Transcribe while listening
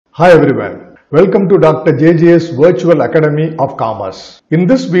Hi everyone, welcome to Dr. JJ's Virtual Academy of Commerce. In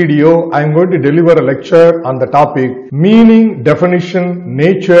this video, I am going to deliver a lecture on the topic meaning, definition,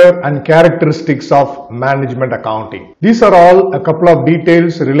 nature and characteristics of management accounting. These are all a couple of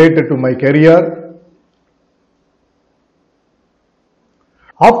details related to my career.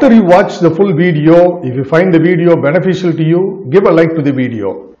 After you watch the full video, if you find the video beneficial to you, give a like to the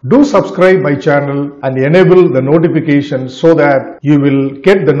video. Do subscribe my channel and enable the notifications so that you will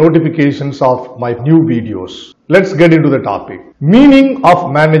get the notifications of my new videos. Let's get into the topic. Meaning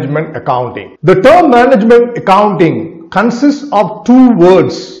of management accounting. The term management accounting consists of two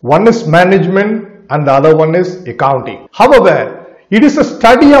words. One is management and the other one is accounting. However, it is a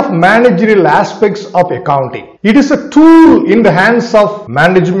study of managerial aspects of accounting. It is a tool in the hands of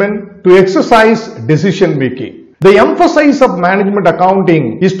management to exercise decision making. The emphasis of management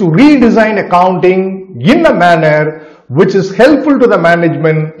accounting is to redesign accounting in a manner which is helpful to the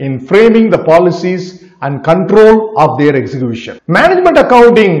management in framing the policies and control of their execution. Management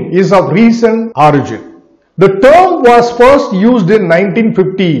accounting is of recent origin. The term was first used in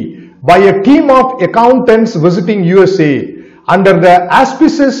 1950 by a team of accountants visiting USA under the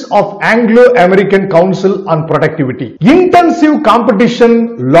auspices of Anglo-American Council on Productivity. Intensive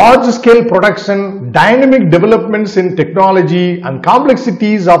competition, large-scale production, dynamic developments in technology and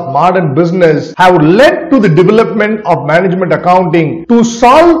complexities of modern business have led to the development of management accounting to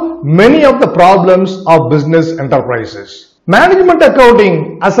solve many of the problems of business enterprises. Management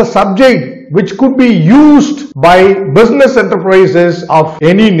accounting as a subject which could be used by business enterprises of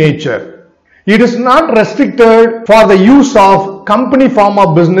any nature. It is not restricted for the use of company form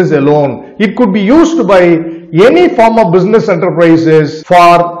of business alone. It could be used by any form of business enterprises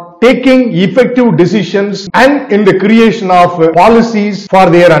for taking effective decisions and in the creation of policies for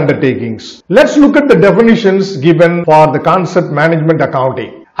their undertakings. Let's look at the definitions given for the concept management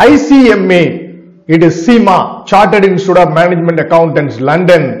accounting. ICMA, it is CIMA, Chartered Institute of Management Accountants,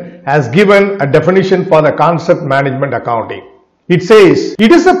 London, has given a definition for the concept management accounting. It says,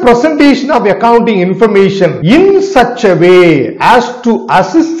 it is a presentation of accounting information in such a way as to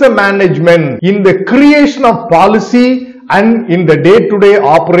assist the management in the creation of policy and in the day-to-day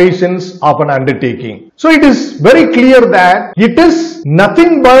operations of an undertaking. So it is very clear that it is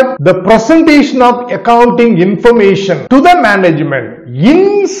nothing but the presentation of accounting information to the management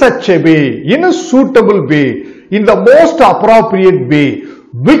in such a way, in a suitable way, in the most appropriate way,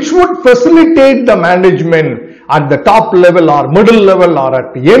 which would facilitate the management at the top level or middle level or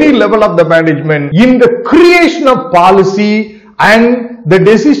at any level of the management in the creation of policy and the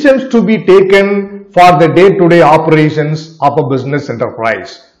decisions to be taken for the day-to-day operations of a business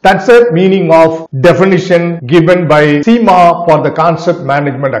enterprise. That's the meaning of definition given by CIMA for the concept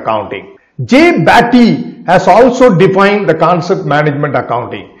management accounting. J. Batty has also defined the concept management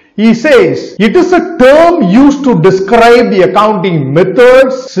accounting. He says, it is a term used to describe the accounting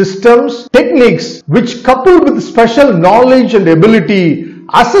methods, systems, techniques which coupled with special knowledge and ability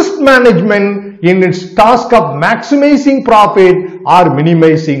assist management in its task of maximizing profit or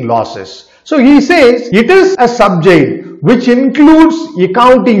minimizing losses. So he says, it is a subject which includes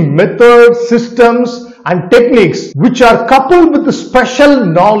accounting methods, systems and techniques which are coupled with the special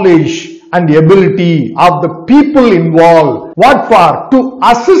knowledge and the ability of the people involved. What for? To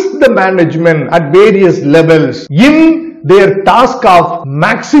assist the management at various levels in their task of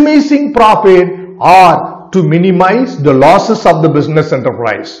maximizing profit or to minimize the losses of the business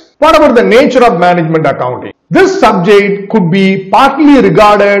enterprise. What about the nature of management accounting? This subject could be partly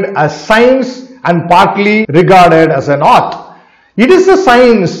regarded as science and partly regarded as an art. It is a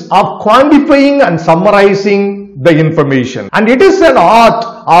science of quantifying and summarizing the information, and it is an art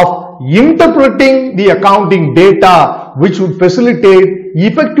of interpreting the accounting data which would facilitate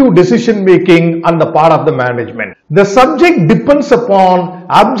effective decision making on the part of the management. The subject depends upon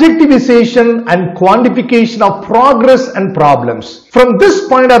objectivization and quantification of progress and problems. From this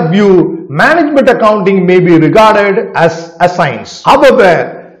point of view, management accounting may be regarded as a science.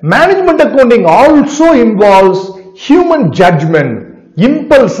 However, management accounting also involves human judgment,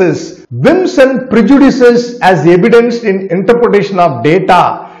 impulses, whims and prejudices as evidenced in interpretation of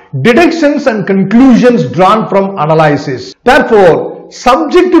data, deductions and conclusions drawn from analysis. Therefore,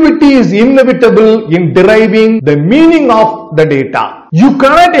 subjectivity is inevitable in deriving the meaning of the data. You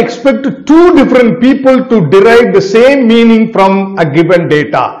cannot expect two different people to derive the same meaning from a given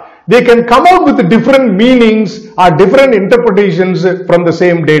data. They can come out with different meanings or different interpretations from the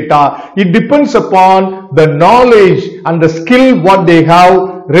same data. It depends upon the knowledge and the skill what they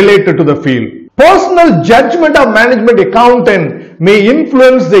have related to the field. Personal judgment of management accountant may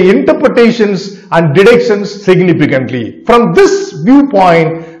influence the interpretations and deductions significantly. From this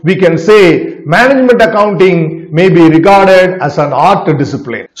viewpoint, we can say management accounting may be regarded as an art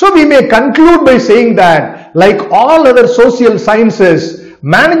discipline. So we may conclude by saying that, like all other social sciences,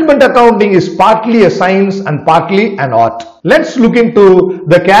 management accounting is partly a science and partly an art. Let's look into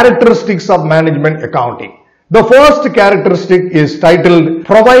the characteristics of management accounting. The first characteristic is titled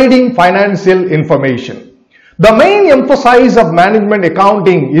Providing Financial Information. The main emphasis of management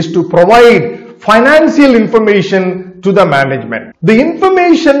accounting is to provide financial information to the management. The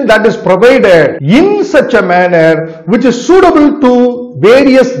information that is provided in such a manner which is suitable to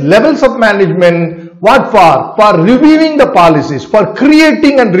various levels of management. What for? For reviewing the policies, for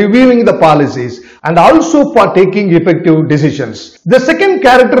creating and reviewing the policies, and also for taking effective decisions. The second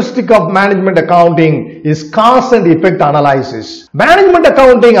characteristic of management accounting is cause and effect analysis. Management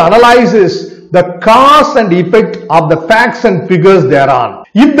accounting analyzes the cause and effect of the facts and figures thereon.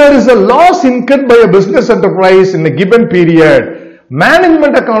 If there is a loss incurred by a business enterprise in a given period,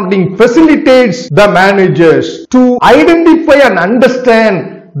 management accounting facilitates the managers to identify and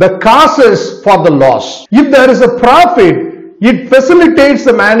understand the causes for the loss. If there is a profit, it facilitates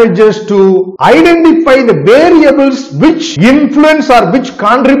the managers to identify the variables which influence or which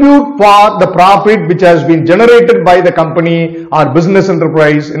contribute for the profit which has been generated by the company or business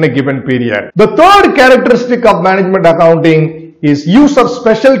enterprise in a given period. The third characteristic of management accounting is use of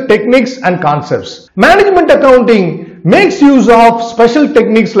special techniques and concepts. Management accounting makes use of special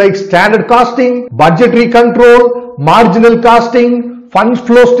techniques like standard costing, budgetary control, marginal costing, fund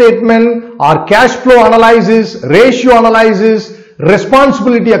flow statement or cash flow analysis, ratio analysis,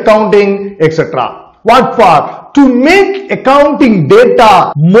 responsibility accounting, etc. What for? To make accounting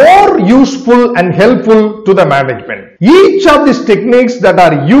data more useful and helpful to the management. Each of these techniques that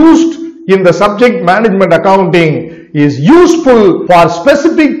are used in the subject management accounting is useful for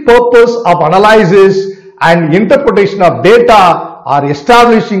specific purpose of analysis and interpretation of data or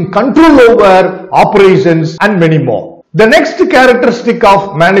establishing control over operations and many more. The next characteristic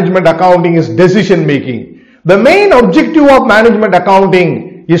of management accounting is decision making. The main objective of management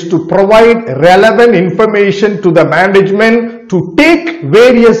accounting is to provide relevant information to the management to take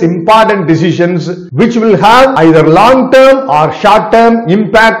various important decisions which will have either long-term or short-term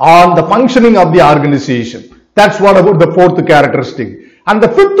impact on the functioning of the organization. That's what about the fourth characteristic. And the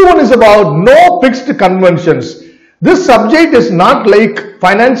fifth one is about no fixed conventions. This subject is not like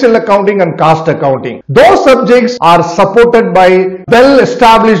financial accounting and cost accounting. Those subjects are supported by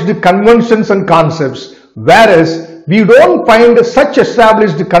well-established conventions and concepts, whereas we don't find such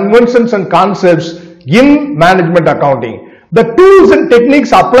established conventions and concepts in management accounting. The tools and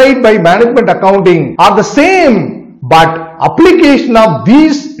techniques applied by management accounting are the same, but application of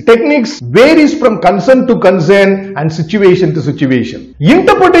these techniques varies from concern to concern and situation to situation.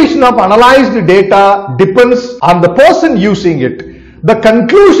 Interpretation of analyzed data depends on the person using it. The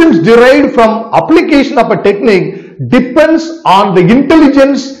conclusions derived from application of a technique depends on the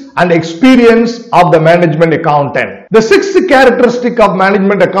intelligence and experience of the management accountant. The sixth characteristic of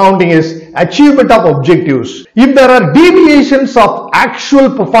management accounting is achievement of objectives. If there are deviations of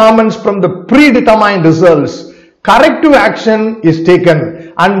actual performance from the predetermined results, corrective action is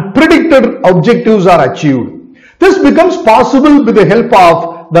taken and predicted objectives are achieved. This becomes possible with the help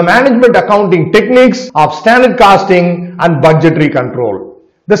of the management accounting techniques of standard costing and budgetary control.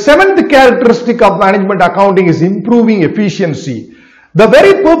 The seventh characteristic of management accounting is improving efficiency. The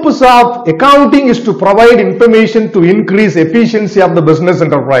very purpose of accounting is to provide information to increase efficiency of the business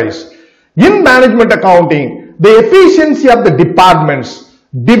enterprise. In management accounting, the efficiency of the departments,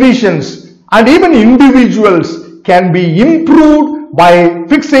 divisions, and even individuals can be improved by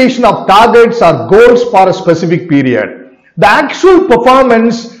fixation of targets or goals for a specific period. The actual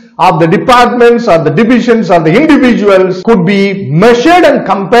performance of the departments or the divisions or the individuals could be measured and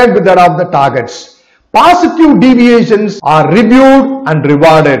compared with that of the targets. Positive deviations are reviewed and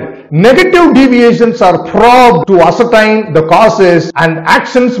rewarded. Negative deviations are probed to ascertain the causes and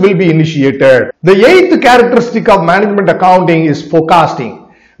actions will be initiated. The eighth characteristic of management accounting is forecasting.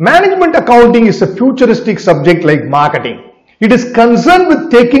 Management accounting is a futuristic subject like marketing. It is concerned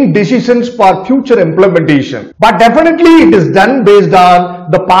with taking decisions for future implementation, but definitely it is done based on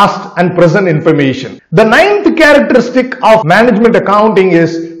the past and present information. The ninth characteristic of management accounting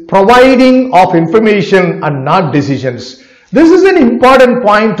is providing of information and not decisions. This is an important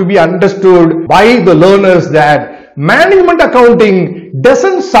point to be understood by the learners, that management accounting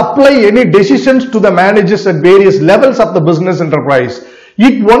doesn't supply any decisions to the managers at various levels of the business enterprise.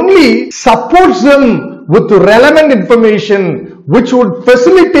 It only supports them with relevant information which would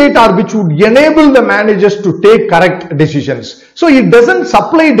facilitate or which would enable the managers to take correct decisions. So it doesn't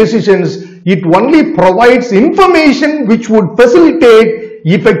supply decisions, it only provides information which would facilitate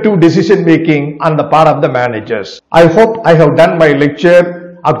effective decision making on the part of the managers. I hope I have done my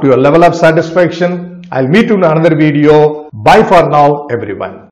lecture up to a level of satisfaction. I'll meet you in another video. Bye for now, everyone.